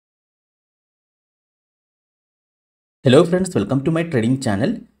Hello friends, welcome to my trading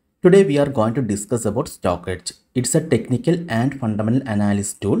channel. Today we are going to discuss about StockEdge. It's a technical and fundamental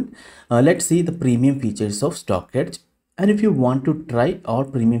analysis tool. Let's see the premium features of StockEdge. And if you want to try all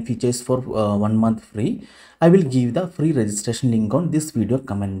premium features for 1 month free, I will give the free registration link on this video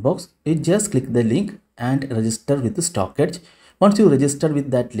comment box. You just click the link and register with the StockEdge. Once you register with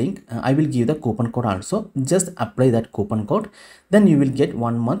that link, I will give the coupon code also. Just apply that coupon code. Then you will get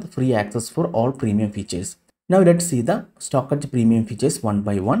 1 month free access for all premium features. Now let's see the StockEdge premium features one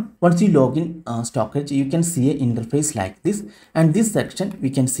by one. Once you log in StockEdge, you can see an interface like this, and this section we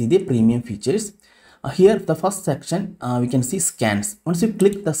can see the premium features. Here the first section we can see scans. Once you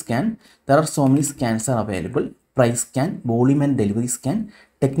click the scan, there are so many scans are available: price scan, volume and delivery scan,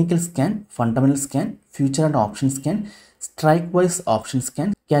 technical scan, fundamental scan, future and option scan, strike wise option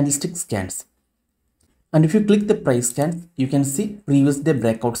scan, candlestick scans. And if you click the price scan, you can see previous day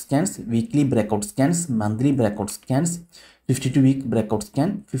breakout scans, weekly breakout scans, monthly breakout scans, 52-week breakout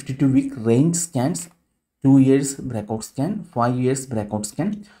scan, 52-week range scans, 2 years breakout scan, 5 years breakout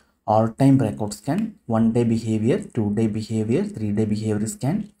scan, all-time breakout scan, 1-day behavior, 2-day behavior, 3-day behavior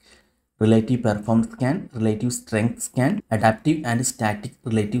scan, relative performance scan, relative strength scan, adaptive and static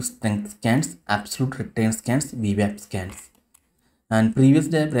relative strength scans, absolute return scans, VWAP scans. And previous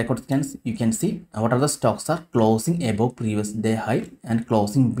day breakout scans, you can see what are the stocks are closing above previous day high and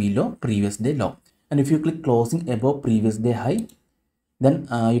closing below previous day low. And if you click closing above previous day high, then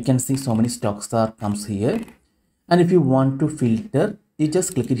you can see so many stocks are comes here. And if you want to filter, you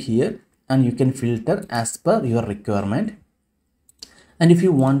just click it here and you can filter as per your requirement. And if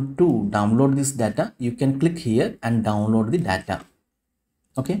you want to download this data, you can click here and download the data.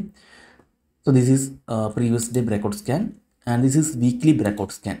 Okay, so this is previous day breakout scan, and this is weekly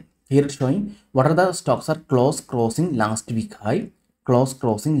breakout scan. Here it's showing what are the stocks are close crossing last week high, close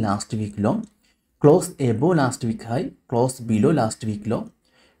crossing last week low, close above last week high, close below last week low,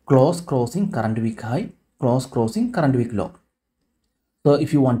 close crossing current week high, close crossing current week low. So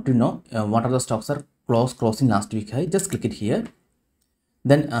if you want to know what are the stocks are close crossing last week high, just click it here.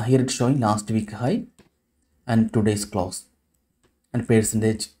 Then here it's showing last week high and today's close and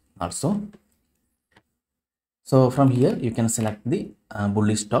percentage also. So from here you can select the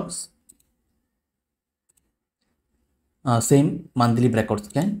bullish stocks. Same monthly breakout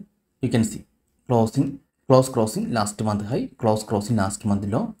scan, you can see close crossing last month high, close crossing last month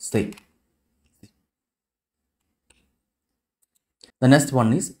low, same. The next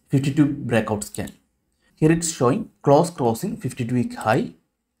one is 52 breakout scan. Here it's showing close crossing 52 week high,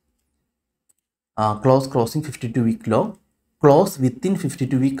 close crossing 52 week low, close within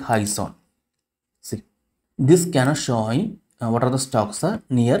 52 week high zone. See, this scanner showing what are the stocks are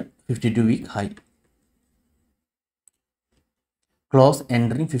near 52 week high, close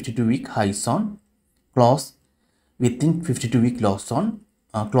entering 52 week high zone, close within 52 week low zone,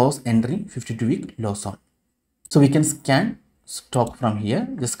 close entering 52 week low zone. So we can scan stock from here.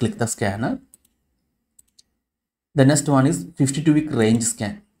 Just click the scanner. The next one is 52 week range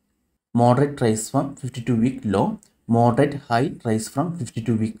scan. Moderate rise from 52 week low, moderate high rise from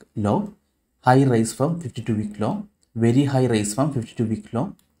 52 week low, high rise from 52 week low, very high rise from 52 week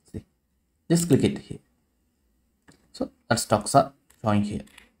low. See, just click it here. So that stocks are showing here.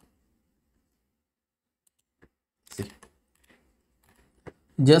 See,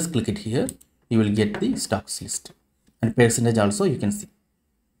 just click it here, you will get the stocks list and percentage also. You can see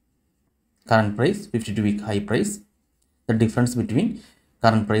current price, 52 week high price, the difference between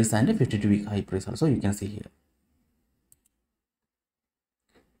current price and 52 week high price also you can see here.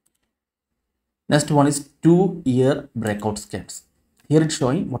 Next one is 2-year breakout scans. Here it's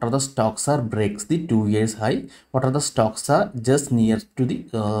showing what are the stocks are breaks the 2 years high, what are the stocks are just near to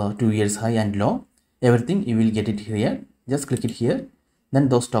the 2 years high and low. Everything you will get it here. Just click it here, then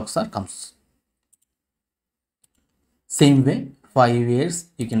those stocks are comes. Same way 5 years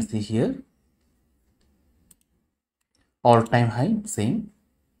you can see here, all-time high, same.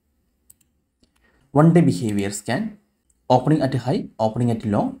 1-day behavior scan, opening at high, opening at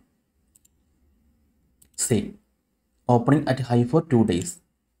low, same. Opening at high for 2 days,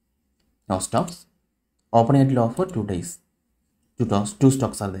 no stocks. Opening at low for 2 days, two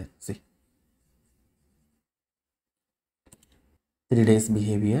stocks are there. See, 3 days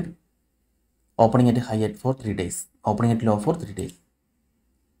behavior, opening at high at for 3 days, opening at low for 3 days.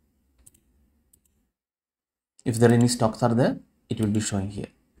 If there are any stocks are there, it will be showing here.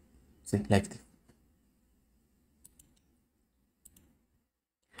 See, like this.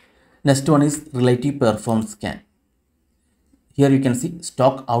 Next one is relative performance scan. Here you can see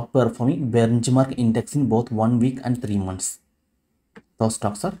stock outperforming benchmark index in both 1 week and 3 months. Those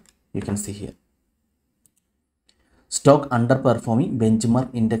stocks are you can see here. Stock underperforming benchmark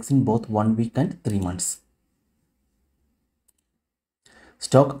index in both 1 week and 3 months.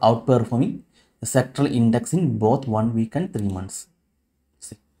 Stock outperforming the sectoral index in both 1 week and 3 months.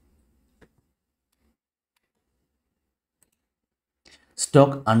 See.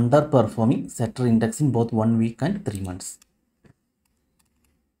 Stock underperforming sector index in both 1 week and 3 months.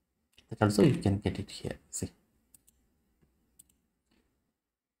 That also you can get it here. See.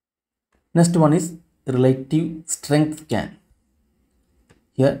 Next one is relative strength scan.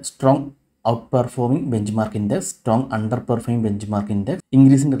 Here strong outperforming benchmark index, strong underperforming benchmark index,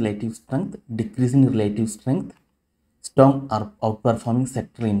 increase in relative strength, decrease in relative strength, strong outperforming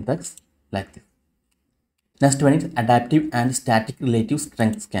sector index, like this. Next one is adaptive and static relative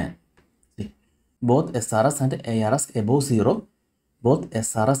strength scan. See. Both SRS and ARS above 0, both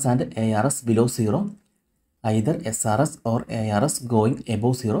SRS and ARS below 0, either SRS or ARS going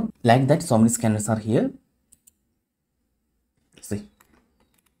above 0, like that. So many scanners are here. See,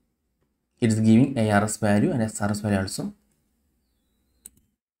 it is giving ARS value and SRS value also.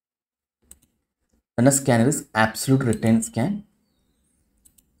 The next scanner is absolute return scan.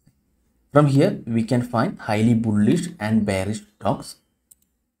 From here we can find highly bullish and bearish stocks,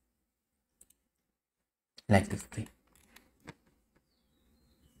 like this thing.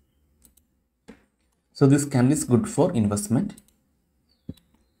 So this scan is good for investment.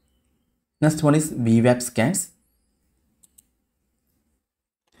 Next one is VWAP scans.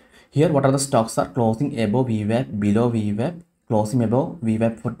 Here what are the stocks are closing above VWAP, below VWAP, closing above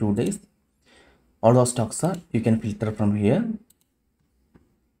VWAP for 2 days. All those stocks are, you can filter from here.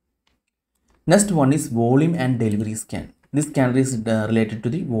 Next one is volume and delivery scan. This scanner is related to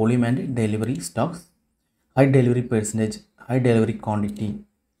the volume and delivery stocks. High delivery percentage, high delivery quantity.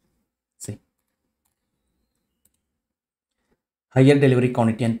 See. Higher delivery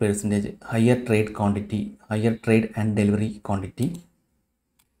quantity and percentage, higher trade quantity, higher trade and delivery quantity.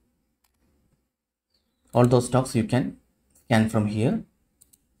 All those stocks you can scan from here.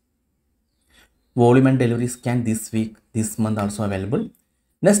 Volume and delivery scan this week, this month also available.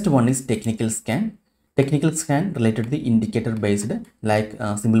 Next one is technical scan. Technical scan related to the indicator based, like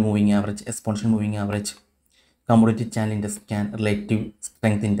simple moving average, exponential moving average, commodity channel index scan, relative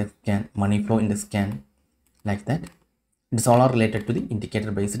strength index scan, money flow index scan, like that. It's all are related to the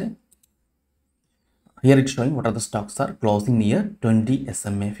indicator based. Here it's showing what are the stocks are closing near 20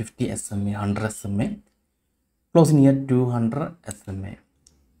 SMA, 50 SMA, 100 SMA, closing near 200 SMA.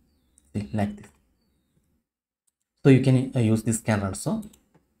 See, like this. So you can use this scanner also.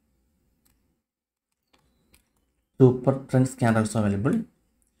 Super trend scan also available.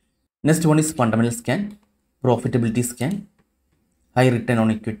 Next one is fundamental scan, profitability scan, high return on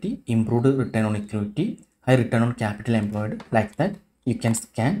equity, improved return on equity, high return on capital employed, like that you can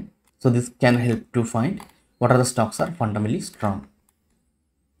scan. So this can help to find what are the stocks are fundamentally strong.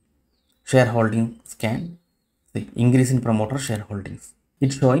 Shareholding scan, the increase in promoter shareholdings.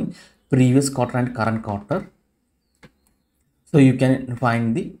 It's showing previous quarter and current quarter. So you can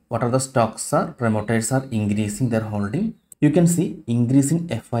find the what are the stocks are promoters are increasing their holding. You can see increasing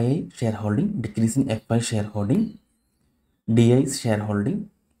FII shareholding, decreasing FI shareholding, DI shareholding.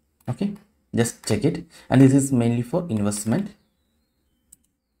 Okay, just check it. And this is mainly for investment.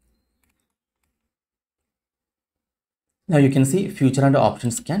 Now you can see future and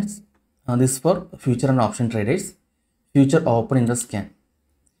option scans. This is for future and option traders. Future open interest scan.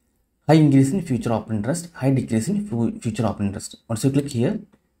 High increase in future open interest, high decrease in future open interest. Once you click here,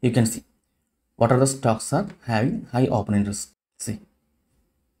 you can see what are the stocks are having high open interest. See,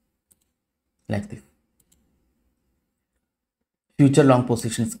 like this. Future long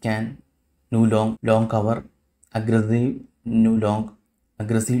position scan, new long, long cover, aggressive, new long,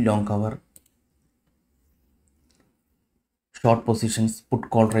 aggressive long cover, short positions, put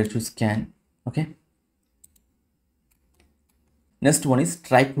call ratio scan. Okay. Next one is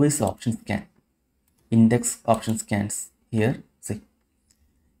strike wise option scan, index option scans. Here, see,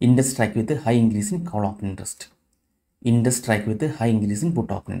 index strike with a high increase in call open interest, index strike with a high increase in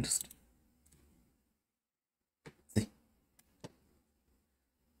put open interest. See,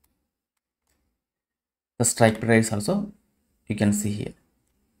 the strike price also you can see here.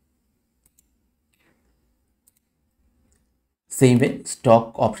 Same way,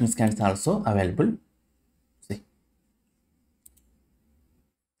 stock option scans also available. See,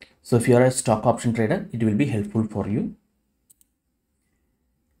 so if you are a stock option trader, it will be helpful for you.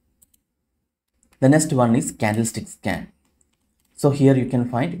 The next one is candlestick scan. So here you can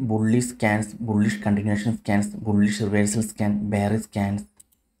find bullish scans, bullish continuation scans, bullish reversal scan, bearish scans.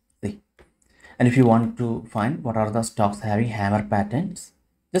 See, and if you want to find what are the stocks having hammer patterns,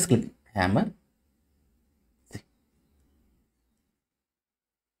 just click hammer. See,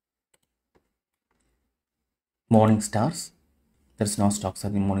 Morning Stars. There's no stocks are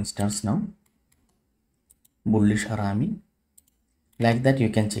in Morning Stars now. Bullish Harami. Like that you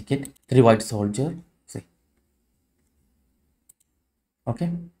can check it. 3 White Soldier. See. Okay.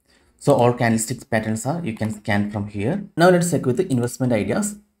 So all candlesticks patterns are you can scan from here. Now let's check with the investment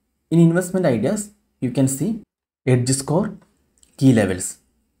ideas. In investment ideas, you can see edge score, key levels.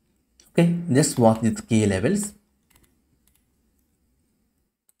 Okay, just watch these key levels.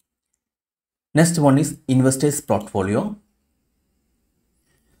 Next one is investors portfolio.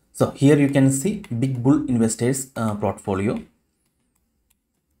 So here you can see Big Bull investors portfolio.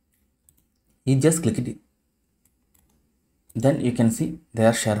 You just click it. Then you can see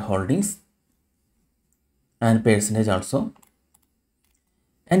their shareholdings and percentage also.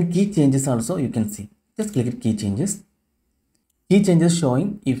 And key changes also you can see. Just click it key changes. Key changes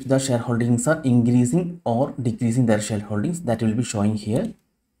showing if the shareholdings are increasing or decreasing their shareholdings, that will be showing here.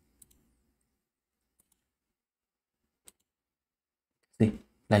 See,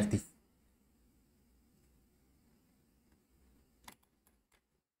 like this.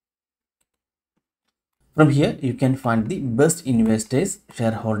 From here, you can find the best investors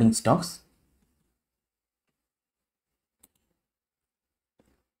shareholding stocks.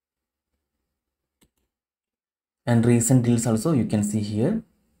 And recent deals also you can see here.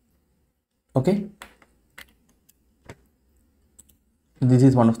 Okay. This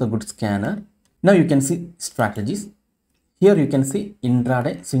is one of the good scanner. Now you can see strategies. Here you can see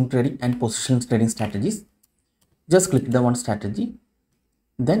intraday, swing trading and position trading strategies. Just click the one strategy.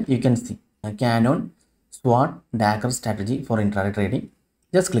 Then you can see a Canon SWOT Dagger strategy for intraday trading.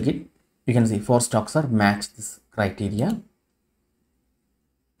 Just click it. You can see 4 stocks are matched this criteria.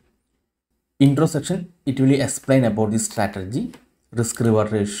 Intro section, it will explain about this strategy, risk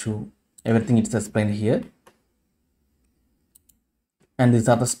reward ratio, everything it's explained here. And these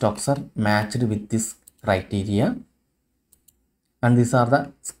are the stocks are matched with this criteria. And these are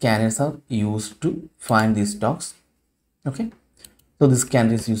the scanners are used to find these stocks. Okay. So this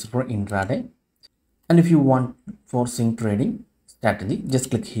scanner is used for intraday. And if you want for swing trading strategy, just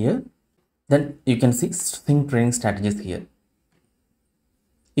click here. Then you can see swing trading strategies here.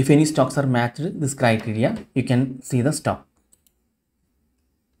 If any stocks are matched this criteria, you can see the stock.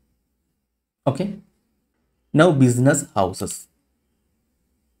 Okay. Now business houses.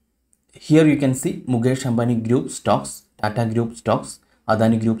 Here you can see Mukesh Ambani Group stocks, Tata Group stocks,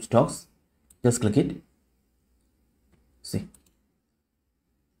 Adani Group stocks. Just click it. See.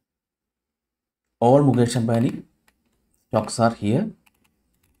 All Mukesh Ambani stocks are here.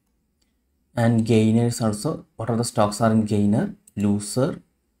 And gainers also. What are the stocks are in gainer, loser,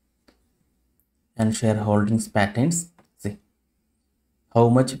 and shareholdings patterns. See how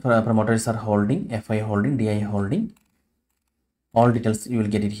much promoters are holding, FI holding, DI holding. All details you will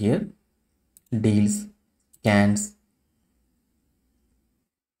get it here. Deals, scans,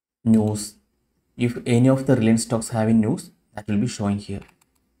 news. If any of the Reliance stocks having news, that will be showing here.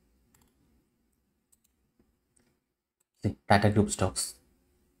 See Tata Group stocks.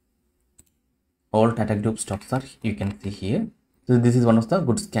 All Tata Group stocks are you can see here. So this is one of the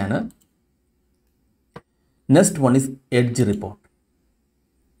good scanner. Next one is Edge report.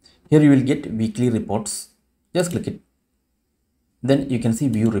 Here you will get weekly reports. Just click it. Then you can see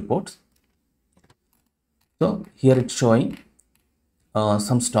view reports. So here it's showing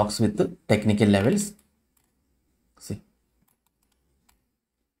some stocks with the technical levels. See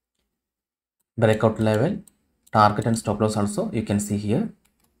breakout level, target and stop loss also you can see here.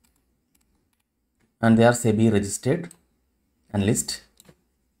 And they are SEBI registered and list.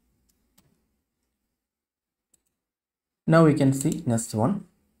 Now we can see next one.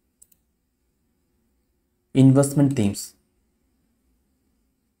 Investment themes.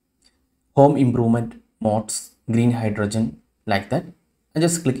 Home improvement, mods, green hydrogen, like that. And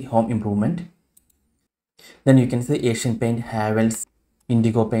just click home improvement. Then you can see Asian Paint, Havells,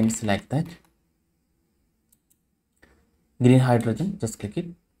 Indigo Paints, like that. Green hydrogen, just click it.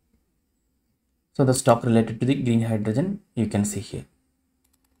 So the stock related to the green hydrogen you can see here.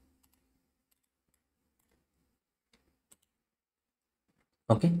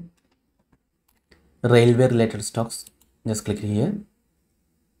 Okay. Railway related stocks, just click here.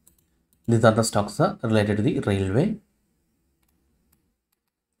 These are the stocks are related to the railway.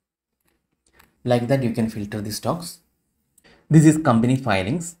 Like that you can filter the stocks. This is company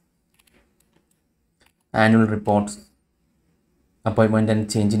filings, annual reports, appointment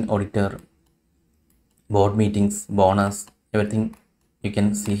and change in auditor, board meetings, bonus, everything you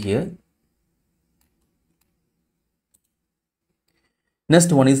can see here.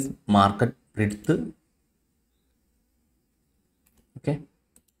 Next one is market breadth. Okay.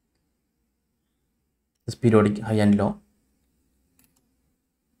 periodic high and low,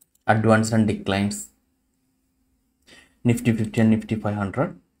 advanced and declines, Nifty 50 and Nifty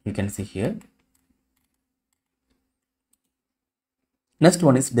 500, you can see here. Next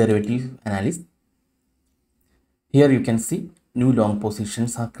one is derivative analysis. Here you can see new long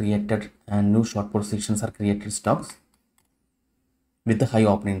positions are created and new short positions are created stocks with the high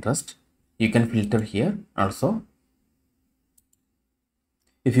open interest. You can filter here also.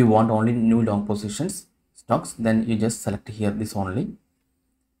 If you want only new long positions stocks, then you just select here this only.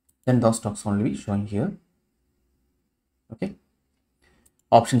 Then those stocks only be showing here. Okay.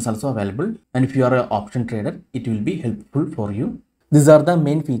 Options also available, and if you are an option trader, it will be helpful for you. These are the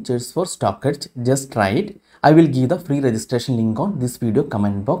main features for StockEdge. Just try it. I will give the free registration link on this video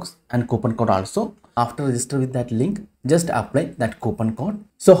comment box and coupon code also. After register with that link, just apply that coupon code.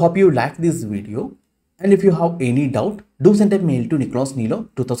 So hope you like this video, and if you have any doubt, do send a mail to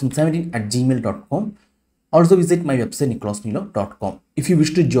nicholasnilo2017@gmail.com. Also visit my website nicholasnilo.com. If you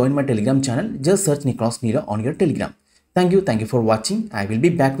wish to join my Telegram channel, just search Nicholas Nilo on your Telegram. Thank you for watching. I will be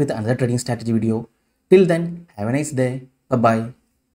back with another trading strategy video. Till then, have a nice day. Bye bye.